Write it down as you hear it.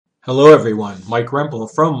Hello everyone, Mike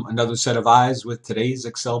Rempel from Another Set of Eyes with today's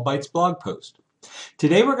Excel Bytes blog post.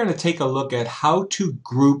 Today we're going to take a look at how to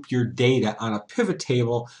group your data on a pivot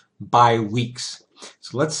table by weeks.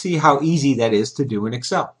 So let's see how easy that is to do in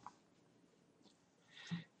Excel.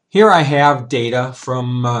 Here I have data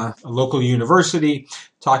from a local university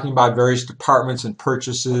talking about various departments and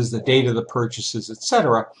purchases, the date of the purchases,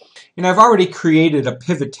 etc. And I've already created a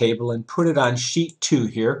pivot table and put it on sheet 2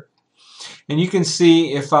 here. And you can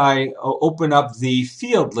see if I open up the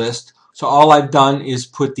field list, so all I've done is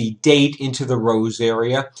put the date into the rows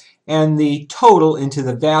area and the total into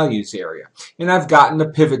the values area. And I've gotten a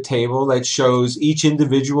pivot table that shows each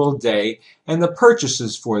individual day and the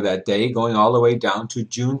purchases for that day going all the way down to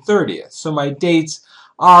June 30th. So my dates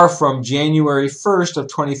are from January 1st of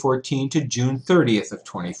 2014 to June 30th of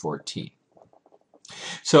 2014.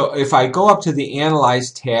 So if I go up to the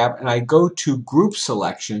Analyze tab and I go to Group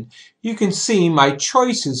Selection, you can see my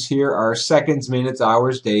choices here are seconds, minutes,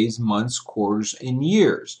 hours, days, months, quarters, and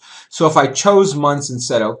years. So if I chose months and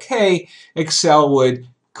said OK, Excel would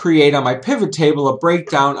create on my pivot table a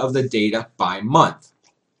breakdown of the data by month.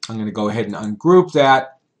 I'm going to go ahead and ungroup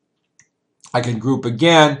that. I can group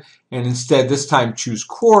again and instead this time choose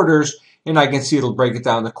quarters, and I can see it'll break it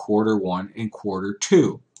down to quarter 1 and quarter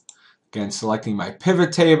 2. Again, selecting my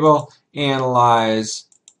pivot table, analyze,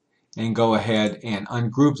 and go ahead and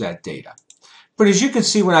ungroup that data. But as you can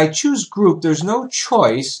see, when I choose group, there's no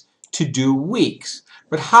choice to do weeks.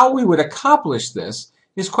 But how we would accomplish this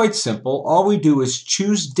is quite simple. All we do is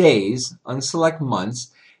choose days, unselect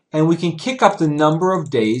months, and we can kick up the number of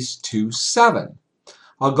days to 7.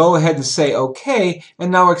 I'll go ahead and say OK,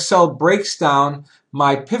 and now Excel breaks down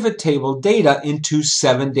my pivot table data into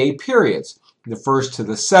 7-day periods. The 1st to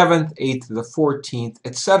the 7th, 8th to the 14th,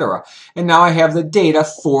 etc. And now I have the data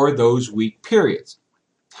for those week periods.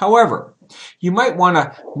 However, you might want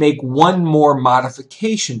to make one more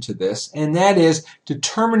modification to this, and that is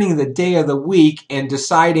determining the day of the week and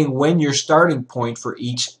deciding when your starting point for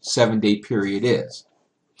each 7-day period is.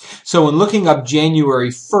 So in looking up January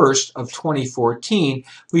 1st of 2014,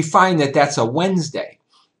 we find that that's a Wednesday.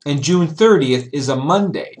 And June 30th is a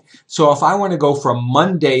Monday. So if I want to go from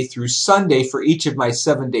Monday through Sunday for each of my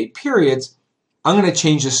 7-day periods, I'm going to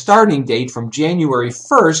change the starting date from January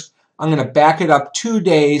 1st. I'm going to back it up 2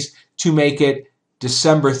 days to make it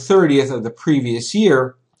December 30th of the previous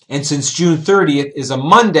year. And since June 30th is a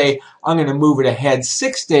Monday, I'm going to move it ahead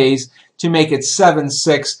 6 days to make it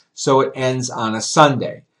 7/6 so it ends on a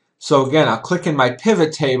Sunday. So again, I'll click in my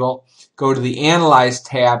pivot table, go to the Analyze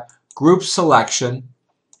tab, Group Selection.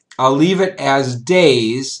 I'll leave it as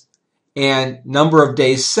days and number of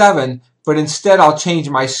days 7, but instead I'll change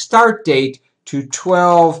my start date to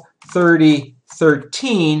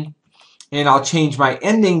 12/30/13, and I'll change my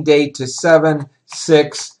ending date to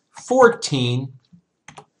 7/6/14.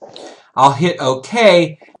 I'll hit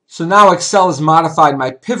OK. So now Excel has modified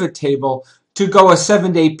my pivot table to go a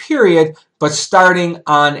 7-day period, but starting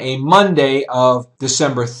on a Monday of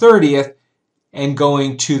December 30th and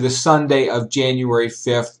going to the Sunday of January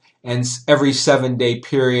 5th, and every 7-day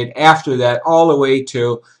period after that all the way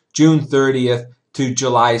to June 30th to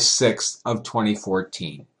July 6th of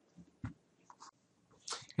 2014.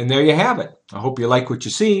 And there you have it. I hope you like what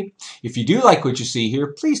you see. If you do like what you see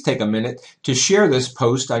here, please take a minute to share this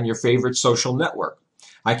post on your favorite social network.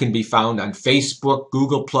 I can be found on Facebook,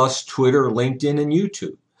 Google+, Twitter, LinkedIn, and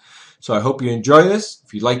YouTube. So I hope you enjoy this.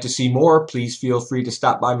 If you'd like to see more, please feel free to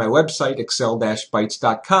stop by my website,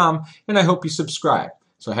 excel-bytes.com, and I hope you subscribe.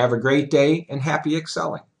 So have a great day and happy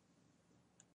excelling.